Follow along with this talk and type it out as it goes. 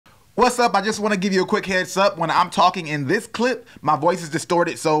What's up? I just want to give you a quick heads up. When I'm talking in this clip, my voice is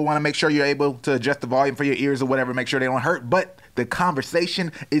distorted, so I want to make sure you're able to adjust the volume for your ears or whatever, make sure they don't hurt. But the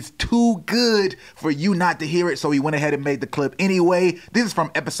conversation is too good for you not to hear it, so we went ahead and made the clip anyway. This is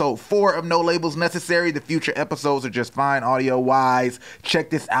from episode 4 of No Labels Necessary. The future episodes are just fine audio-wise. Check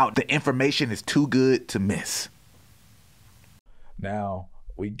this out. The information is too good to miss. Now,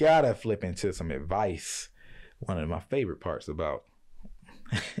 we gotta flip into some advice. One of my favorite parts about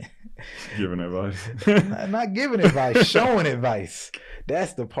giving advice. Not giving advice, showing advice.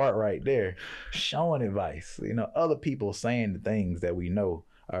 That's the part right there. Showing advice. You know, other people saying the things that we know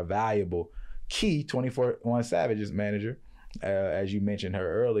are valuable. Key, 24/1 Savage's manager, as you mentioned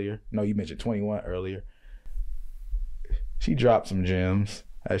her earlier. No, you mentioned 21 earlier. She dropped some gems,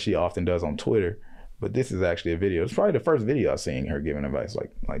 as she often does on Twitter. But this is actually a video. It's probably the first video I've seen her giving advice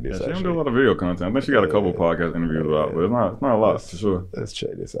like this. Yeah, she don't do a lot of video content. I think she got a couple podcast interviews out, but it's not a lot for sure. Let's check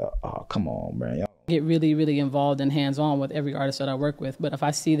this out. Oh, come on, man. Y'all get really, really involved and hands-on with every artist that I work with. But if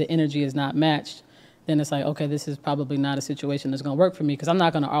I see the energy is not matched, then it's like, okay, this is probably not a situation that's going to work for me because I'm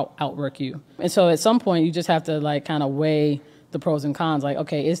not going to outwork you. And so at some point, you just have to like kind of weigh the pros and cons. Like,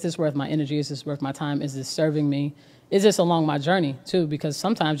 okay, is this worth my energy? Is this worth my time? Is this serving me? Is this along my journey too? Because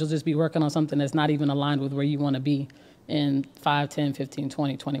sometimes you'll just be working on something that's not even aligned with where you want to be in 5, 10, 15,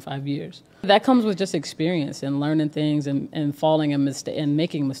 20, 25 years. That comes with just experience and learning things and falling and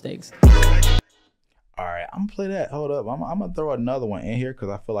making mistakes. All right, I'm gonna play that. Hold up, I'm gonna throw another one in here because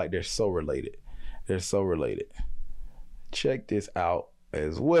I feel like they're so related. They're so related. Check this out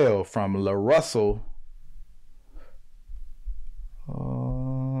as well from La Russell.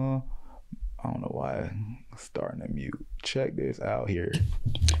 I don't know why I'm starting to mute. Check this out here.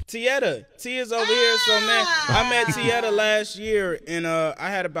 Tieta. Tia's over here. So, man, I met Tieta last year, and I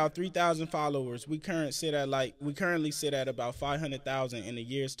had about 3,000 followers. We currently sit at about 500,000 in a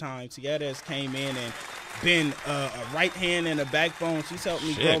year's time. Tieta has came in and been a right hand and a backbone. She's helped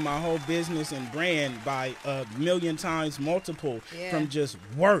me grow my whole business and brand by a million times multiple from just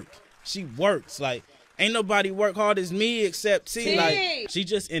work. She works like. Ain't nobody work hard as me except T. Like, she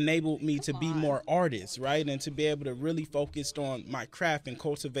just enabled me to be more artist, right? And to be able to really focus on my craft and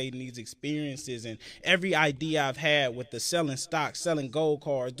cultivating these experiences and every idea I've had with the selling stocks, selling gold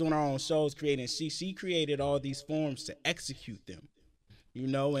cards, doing our own shows, creating. She created all these forms to execute them. You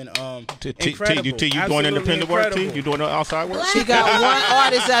know, and incredible. You doing independent work, T? You doing outside work? She got one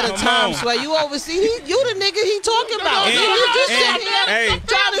artist at a time. So you oversee, you the nigga he talking about. You just sitting here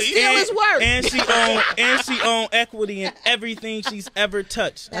trying to steal his work. And she own equity in everything she's ever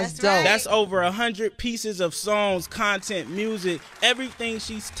touched. That's dope. That's over 100 pieces of songs, content, music, everything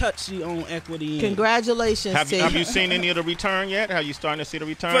she's touched. She own equity in. Congratulations, Have you seen any of the return yet? Have you starting to see the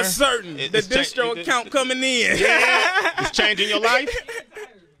return? For certain, the distro account coming in. Yeah, it's changing your life.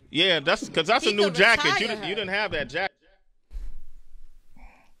 Yeah, that's because that's a new jacket. You didn't have that jacket.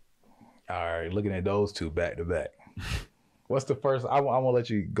 All right, looking at those two back to back. What's the first? I want to let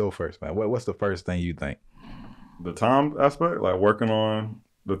you go first, man. What's the first thing you think? The time aspect, like working on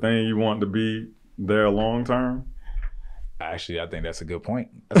the thing you want to be there long term. Actually, I think that's a good point.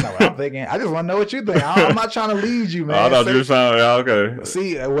 That's not what I'm thinking. I just want to know what you think. I'm not trying to lead you, man. I thought you were trying. Yeah, okay.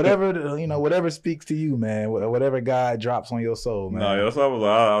 See, whatever speaks to you, man. Whatever God drops on your soul, man. No, that's what I was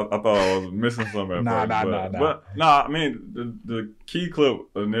like. I thought I was missing something. Nah. But I mean, the key clip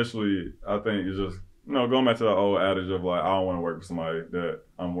initially, I think, is just going back to the old adage of like, I don't want to work with somebody that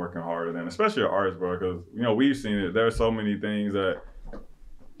I'm working harder than, especially an artist, bro. Because we've seen it. There are so many things that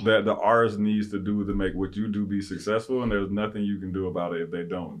the artist needs to do to make what you do be successful, and there's nothing you can do about it if they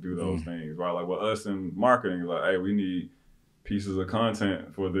don't do those things, right? Like with us in marketing, like, hey, we need pieces of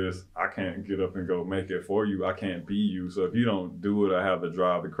content for this. I can't get up and go make it for you. I can't be you. So if you don't do it or have the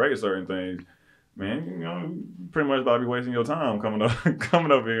drive to create certain things, man, you pretty much about to be wasting your time coming up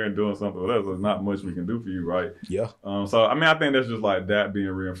here and doing something with us. There's not much we can do for you, right? Yeah. So I mean, I think that's just like that being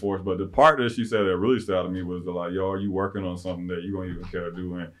reinforced. But the part that she said that really stood out to me was like, yo, are you working on something that you don't even care to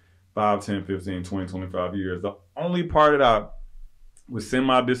do in 5, 10, 15, 20, 25 years? The only part that I would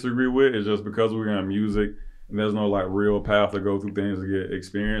semi-disagree with is just because we're in music and there's no like real path to go through things to get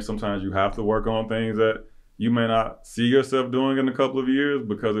experience. Sometimes you have to work on things that you may not see yourself doing in a couple of years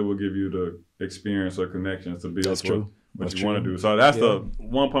because it will give you the experience or connections to build what you want to do. So that's the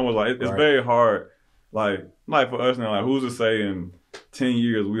one point was like, it's very hard. Like for us now, like who's to say in 10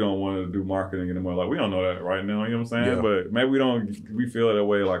 years we don't want to do marketing anymore? Like we don't know that right now, you know what I'm saying? Yeah. But maybe we feel that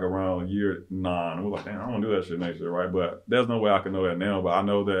way like around year 9. We're like, damn, I don't want to do that shit next year, right? But there's no way I can know that now. But I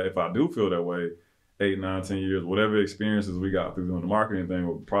know that if I do feel that way, 8, 9, 10 years, whatever experiences we got through doing the marketing thing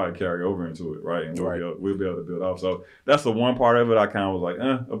will probably carry over into it, right? And we'll be able to build off. So that's the one part of it I kind of was like,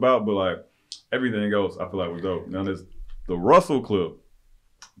 about, but like everything else I feel like was dope. Now this LaRussell clip.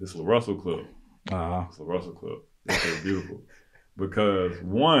 This LaRussell clip. This is beautiful. Because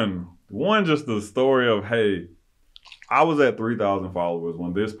one, just the story of, hey, I was at 3,000 followers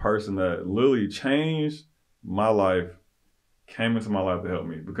when this person that literally changed my life came into my life to help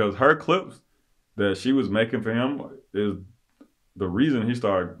me. Because her clips that she was making for him is the reason he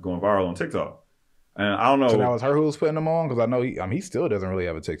started going viral on TikTok. And I don't know. So that was her who was putting them on? Because I know he still doesn't really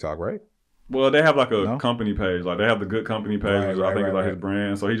have a TikTok, right? Well, they have like a company page. Like they have the good company page, which I think is like his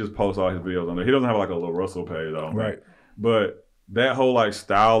brand. So he just posts all his videos on there. He doesn't have like a LaRussell page, I don't think. But that whole like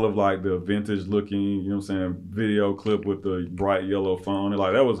style of like the vintage looking, you know what I'm saying, video clip with the bright yellow font,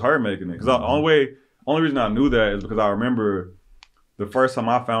 like that was her making it. Because the only reason I knew that is because I remember the first time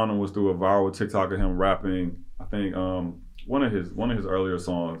I found him was through a viral TikTok of him rapping, I think one of his earlier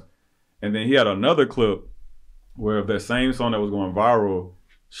songs. And then he had another clip where that same song that was going viral,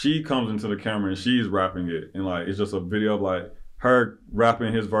 she comes into the camera and she's rapping it, and like it's just a video of like her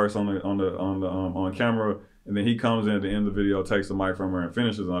rapping his verse on camera, and then he comes in at the end of the video, takes the mic from her and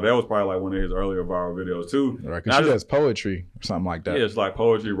finishes. And that was probably like one of his earlier viral videos too. Right, because she does poetry or something like that. Yeah, it's like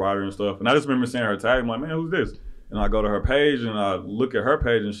poetry writer and stuff. And I just remember seeing her tag. I'm like, man, who's this? And I go to her page and I look at her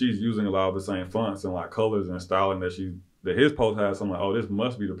page and she's using a lot of the same fonts and like colors and styling that his post has. So I'm like, oh, this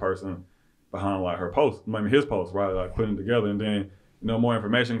must be the person behind like her post, his post, right? Like putting it together, and then more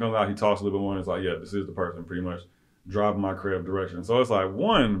information comes out. He talks a little bit more, and it's like, yeah, this is the person pretty much driving my creative direction. So it's like,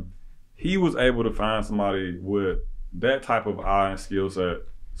 one, he was able to find somebody with that type of eye and skill set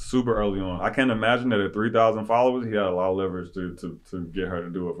super early on. I can't imagine that at 3,000 followers, he had a lot of leverage to get her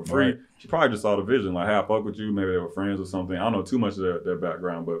to do it for free. Right. She probably just saw the vision, like, hey, I fuck with you. Maybe they were friends or something. I don't know too much of their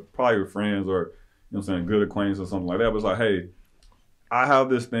background, but probably were friends or, you know what I'm saying, good acquaintance or something like that. But it's like, hey, I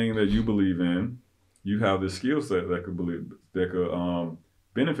have this thing that you believe in. You have this skill set that could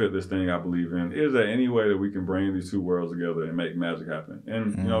benefit this thing I believe in. Is there any way that we can bring these two worlds together and make magic happen?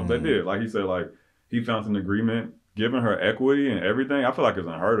 And you know, they did. Like he said, like he found an agreement, giving her equity and everything. I feel like it's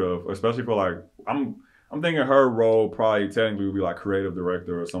unheard of, especially for like I'm thinking her role probably technically would be like creative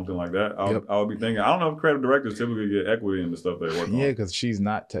director or something like that. I would be thinking, I don't know if creative directors typically get equity in the stuff they work on. Yeah, because she's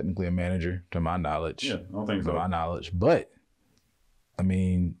not technically a manager to my knowledge. Yeah, I don't think so. To my knowledge, but I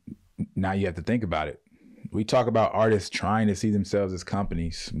mean, now you have to think about it. We talk about artists trying to see themselves as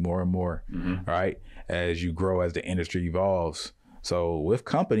companies more and more, right? As you grow, as the industry evolves. So with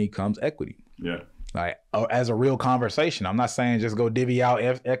company comes equity. Yeah. Like as a real conversation. I'm not saying just go divvy out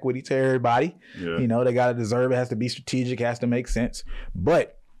equity to everybody. Yeah. You know, they got to deserve it. Has to be strategic, has to make sense.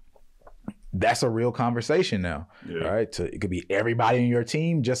 But that's a real conversation now, right? It could be everybody in your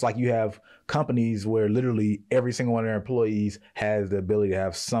team, just like you have companies where literally every single one of their employees has the ability to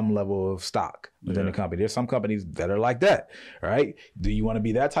have some level of stock within the company. There's some companies that are like that, right? Do you want to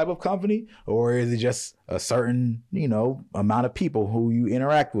be that type of company, or is it just a certain, amount of people who you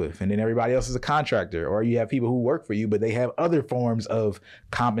interact with, and then everybody else is a contractor, or you have people who work for you, but they have other forms of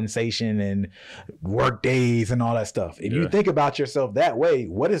compensation and work days and all that stuff. If you think about yourself that way,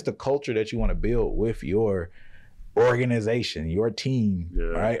 what is the culture that you want to build with your organization, your team,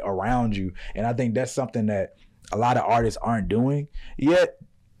 right, around you? And I think that's something that a lot of artists aren't doing yet.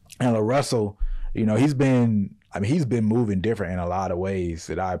 And LaRussell, he's been moving different in a lot of ways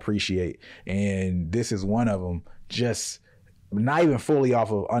that I appreciate. And this is one of them, just not even fully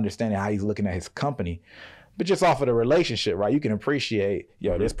off of understanding how he's looking at his company, but just off of the relationship, right? You can appreciate,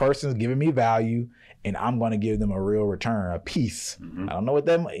 this person's giving me value and I'm going to give them a real return, a piece. I don't know what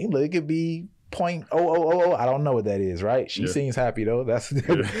that means. It could be 0.0000. I don't know what that is, right? She seems happy though. That's,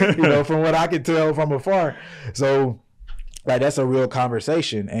 from what I can tell from afar. So like, that's a real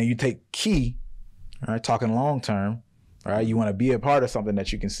conversation. And you take key, right, talking long-term, right? You want to be a part of something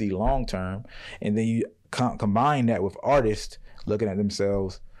that you can see long-term. And then you combine that with artists looking at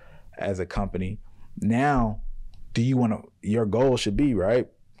themselves as a company. Now, your goal should be, right,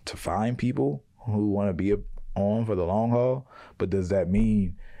 to find people who want to be on for the long haul. But does that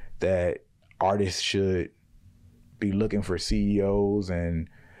mean that artists should be looking for CEOs and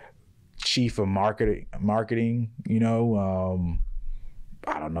chief of marketing,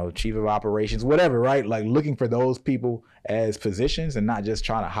 I don't know, chief of operations, whatever, right? Like looking for those people as positions and not just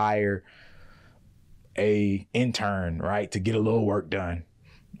trying to hire a intern, right, to get a little work done.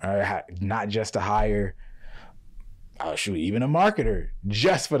 Not just to hire, even a marketer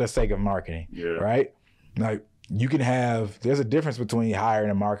just for the sake of marketing, right? Like there's a difference between hiring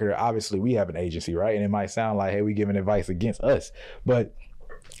a marketer. Obviously we have an agency, right? And it might sound like, hey, we giving advice against us, but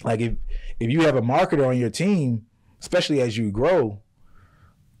Like if you have a marketer on your team, especially as you grow,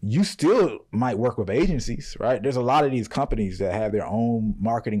 you still might work with agencies, right? There's a lot of these companies that have their own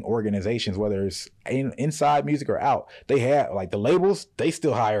marketing organizations, whether it's inside music or out. They have, like, the labels, they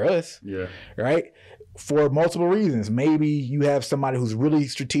still hire us, right? For multiple reasons. Maybe you have somebody who's really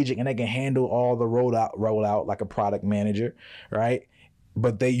strategic and they can handle all the rollout like a product manager, right?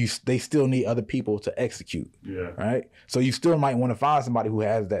 But they still need other people to execute, right? So you still might want to find somebody who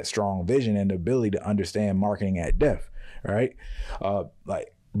has that strong vision and the ability to understand marketing at depth, right?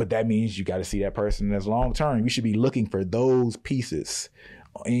 But that means you got to see that person as long term. You should be looking for those pieces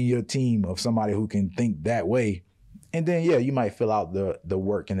in your team of somebody who can think that way. And then, you might fill out the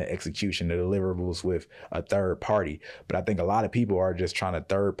work and the execution, the deliverables with a third party. But I think a lot of people are just trying to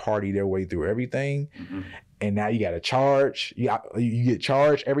third party their way through everything. Mm-hmm. And now you got to charge. You get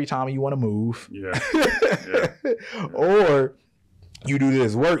charged every time you want to move. Or you do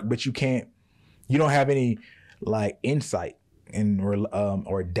this work, but you don't have any like insight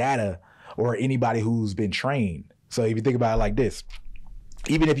or data or anybody who's been trained. So if you think about it like this,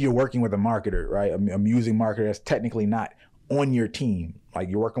 even if you're working with a marketer, right, a music marketer that's technically not on your team, like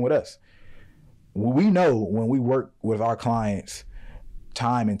you're working with us, we know when we work with our clients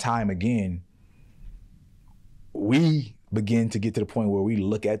time and time again, we begin to get to the point where we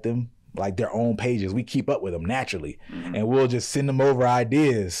look at them like their own pages. We keep up with them naturally, and we'll just send them over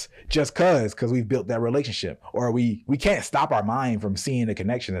ideas just because we've built that relationship, or we can't stop our mind from seeing the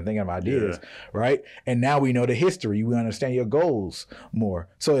connections and thinking of ideas, right? And now we know the history. We understand your goals more.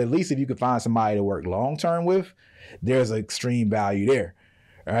 So at least if you could find somebody to work long term with, there's extreme value there,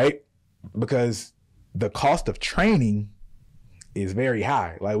 right? Because the cost of training is very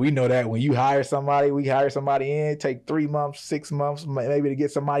high. Like, we know that when you hire somebody, we hire somebody in, take 3 months, 6 months, maybe to get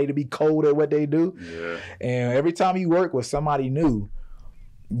somebody to be cold at what they do. And every time you work with somebody new,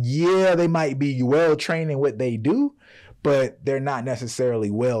 they might be well trained in what they do, but they're not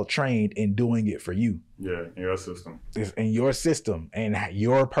necessarily well trained in doing it for you. In your system. It's in your system and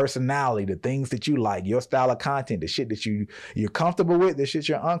your personality, the things that you like, your style of content, the shit that you're comfortable with, the shit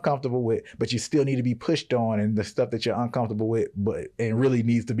you're uncomfortable with, but you still need to be pushed on, and the stuff that you're uncomfortable with, but it really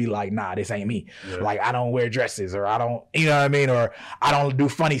needs to be like, nah, this ain't me. Like, I don't wear dresses, or I don't, you know what I mean? Or I don't do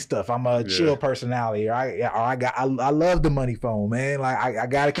funny stuff. I'm a chill personality, or I love the money phone, man. Like, I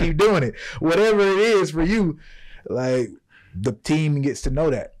gotta keep doing it. Whatever it is for you, like, the team gets to know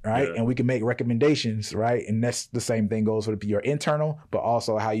that, right? And we can make recommendations, right? And that's the same thing goes for your internal, but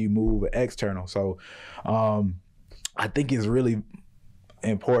also how you move external. So I think it's really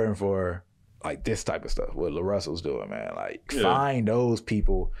important for like this type of stuff, what LaRussell's doing, man. Like, find those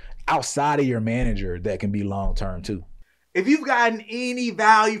people outside of your manager that can be long-term too. If you've gotten any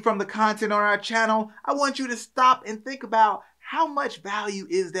value from the content on our channel, I want you to stop and think about how much value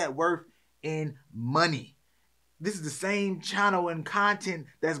is that worth in money. This is the same channel and content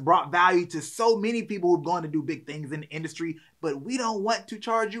that's brought value to so many people who've gone to do big things in the industry, but we don't want to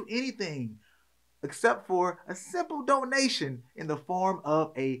charge you anything except for a simple donation in the form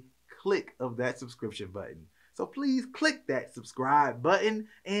of a click of that subscription button. So please click that subscribe button,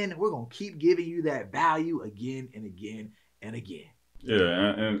 and we're going to keep giving you that value again and again and again.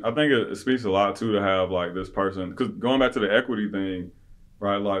 And I think it speaks a lot too to have like this person, because going back to the equity thing,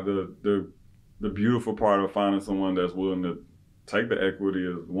 right? Like the beautiful part of finding someone that's willing to take the equity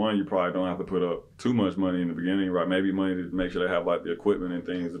is, one, you probably don't have to put up too much money in the beginning, right? Maybe money to make sure they have like the equipment and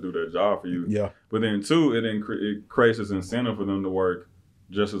things to do their job for you. But then two, it creates this incentive for them to work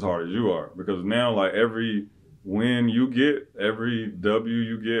just as hard as you are, because now like every win you get, every W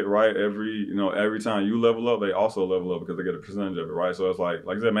you get, right? Every time you level up, they also level up because they get a percentage of it, right? So it's like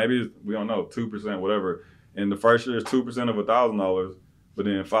I said, maybe we don't know, 2%, whatever. And the first year is 2% of $1,000. But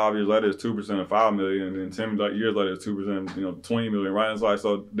then 5 years later, it's 2% of $5 million, and then 10 years later, it's 2%, $20 million, right? It's like,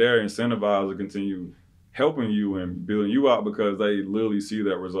 so they're incentivized to continue helping you and building you out because they literally see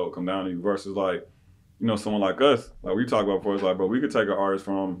that result come down to you. Versus like, someone like us, like we talked about before, it's like, bro, we could take an artist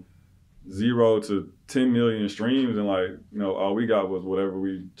from 0 to 10 million streams, and like, all we got was whatever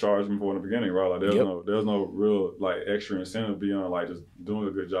we charged them for in the beginning, right? Like there's no real like extra incentive beyond like just doing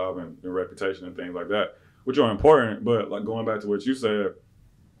a good job and reputation and things like that, which are important. But like going back to what you said,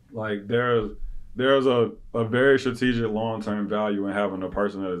 like there's a very strategic long-term value in having a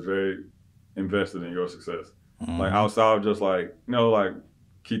person that is very invested in your success. Like outside of just like, like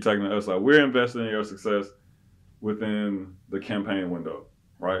keep taking us, like we're invested in your success within the campaign window,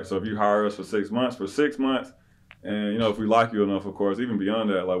 right? So if you hire us for 6 months, and if we like you enough, of course, even beyond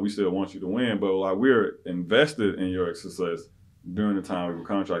that, like we still want you to win, but like we're invested in your success during the time we were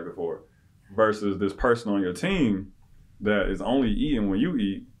contracted for. Versus this person on your team that is only eating when you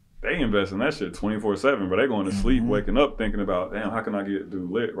eat, they invest in that shit 24/7, but they going to sleep, waking up thinking about, damn, how can I get dude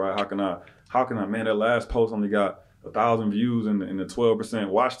lit, right? How can I, man, that last post only got 1,000 views in the 12%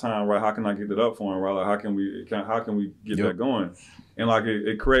 watch time, right? How can I get that up for him, right? Like, how can we get that going? And like,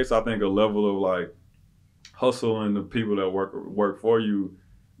 it creates, I think, a level of like hustle in the people that work for you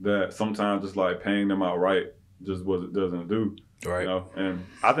that sometimes just like paying them outright just what it doesn't do. Right. You know? And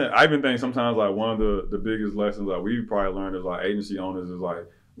I even think sometimes like one of the biggest lessons like we probably learned as like agency owners is like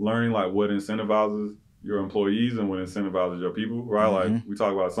learning like what incentivizes your employees and what incentivizes your people, right? Like we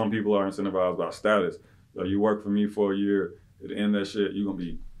talk about some people are incentivized by status. So you work for me for a year, at the end of that shit, you're gonna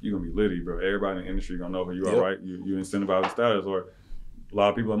be litty, bro. Everybody in the industry gonna know who you are, right? You incentivize the status, or a lot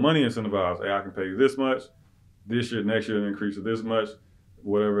of people are money incentivized. Hey, I can pay you this much. This year, next year, it increases this much.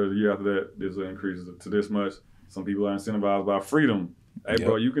 Whatever the year after that, this increases to this much. Some people are incentivized by freedom. Hey,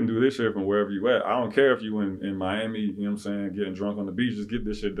 bro, you can do this shit from wherever you at. I don't care if you in Miami, you know what I'm saying, getting drunk on the beach. Just get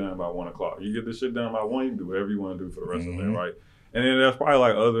this shit done by 1 o'clock. You get this shit done by 1, you can do whatever you want to do for the rest of the day, right? And then there's probably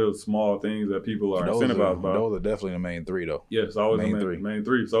like other small things that people are incentivized about. Those are definitely the main three, though. Yes, always the main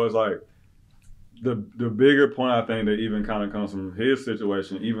three. So it's like the bigger point I think that even kind of comes from his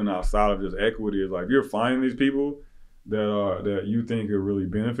situation, even outside of just equity, is like you're finding these people that you think could really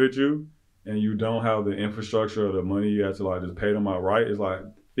benefit you, and you don't have the infrastructure or the money you have to like just pay them outright. It's like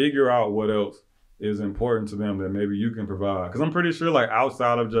figure out what else is important to them that maybe you can provide. Because I'm pretty sure like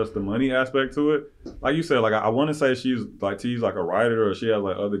outside of just the money aspect to it, like you said, like I want to say she's like like a writer or she has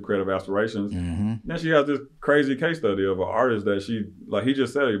like other creative aspirations. Then she has this crazy case study of an artist that she, like he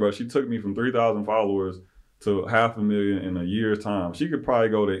just said it, bro, she took me from 3,000 followers to 500,000 in a year's time. She could probably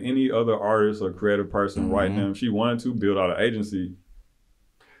go to any other artist or creative person right now if she wanted to build out an agency,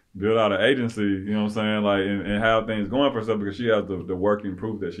 you know what I'm saying, like, and have things going for herself because she has the working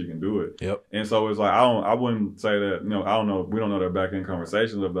proof that she can do it. Yep. And so it's like I wouldn't say that, you know, I don't know, we don't know their back end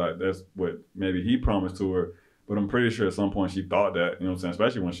conversations of that. That's what maybe he promised to her, but I'm pretty sure at some point she thought that, you know what I'm saying,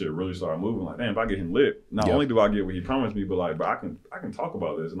 especially when shit really started moving. Like, damn, if I get him lit, not only do I get what he promised me, but like, but I can talk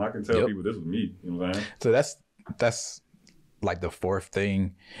about this and I can tell people this was me. You know what I'm saying? So that's like the fourth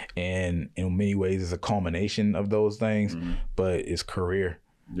thing, and in many ways it's a culmination of those things, but it's career.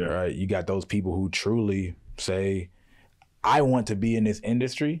 Yeah. Right. You got those people who truly say, I want to be in this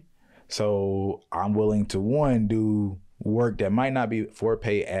industry, so I'm willing to do work that might not be for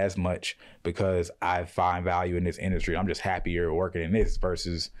pay as much because I find value in this industry. I'm just happier working in this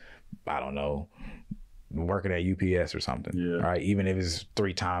versus, I don't know, working at UPS or something. Yeah. Right. Even if it's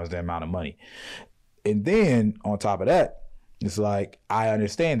 3 times the amount of money. And then on top of that, it's like, I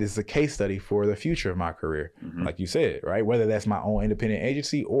understand this is a case study for the future of my career, like you said, right? Whether that's my own independent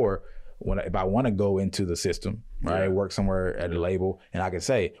agency or if I want to go into the system, right? Work somewhere at a label, and I can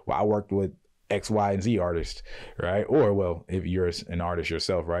say, well, I worked with X, Y, and Z artists, right? Or, well, if you're an artist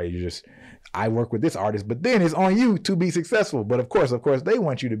yourself, right? I work with this artist, but then it's on you to be successful. But of course, they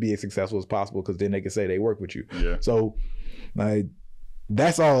want you to be as successful as possible because then they can say they work with you. Yeah. So, like,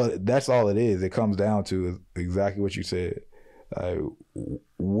 that's all it is. It comes down to exactly what you said.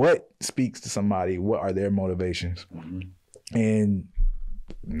 What speaks to somebody? What are their motivations? And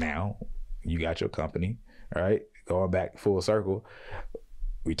now you got your company, right? Going back full circle,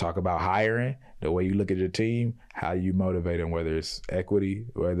 we talk about hiring, the way you look at your team, how you motivate them, whether it's equity,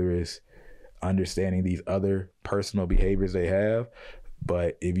 whether it's understanding these other personal behaviors they have.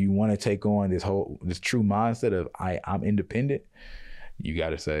 But if you want to take on this true mindset of I'm independent, you got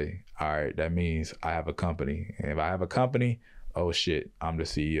to say, all right, that means I have a company. And if I have a company, oh shit, I'm the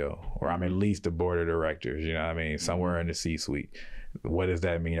CEO, or I'm at least the board of directors, you know what I mean? Somewhere in the C-suite. What does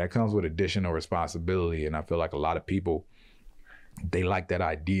that mean? That comes with additional responsibility. And I feel like a lot of people, they like that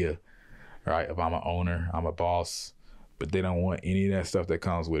idea, right? If I'm an owner, I'm a boss, but they don't want any of that stuff that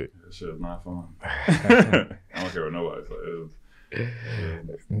comes with it. That shit is not fun. I don't care what nobody says.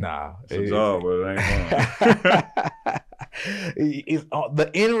 Nah. It's a job, but it ain't fun. It's the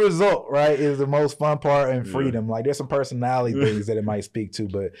end result, right, is the most fun part, and freedom. Like, there's some personality things that it might speak to,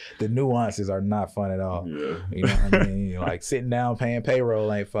 but the nuances are not fun at all. Yeah. You know what I mean? Like, sitting down paying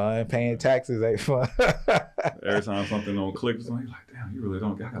payroll ain't fun, paying taxes ain't fun. Every time something don't click, you're like, damn, you really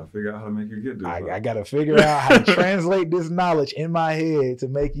don't. I gotta figure out how to make you get this. I gotta figure out how to translate this knowledge in my head to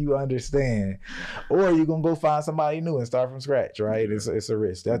make you understand, or you're gonna go find somebody new and start from scratch, right? Yeah. It's a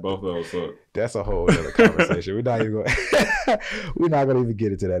risk. Both of those suck. That's a whole other conversation. We're not gonna even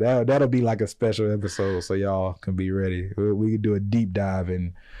get into that. That'll be like a special episode, so y'all can be ready. We can do a deep dive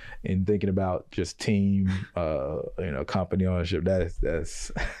and thinking about just team, company ownership.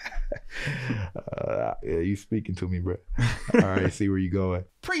 That's yeah, you speaking to me, bro. All right, see where you going.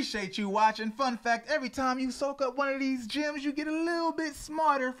 Appreciate you watching. Fun fact, every time you soak up one of these gems, you get a little bit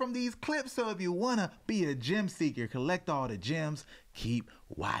smarter from these clips. So if you want to be a gem seeker, collect all the gems, keep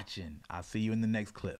watching. I'll see you in the next clip.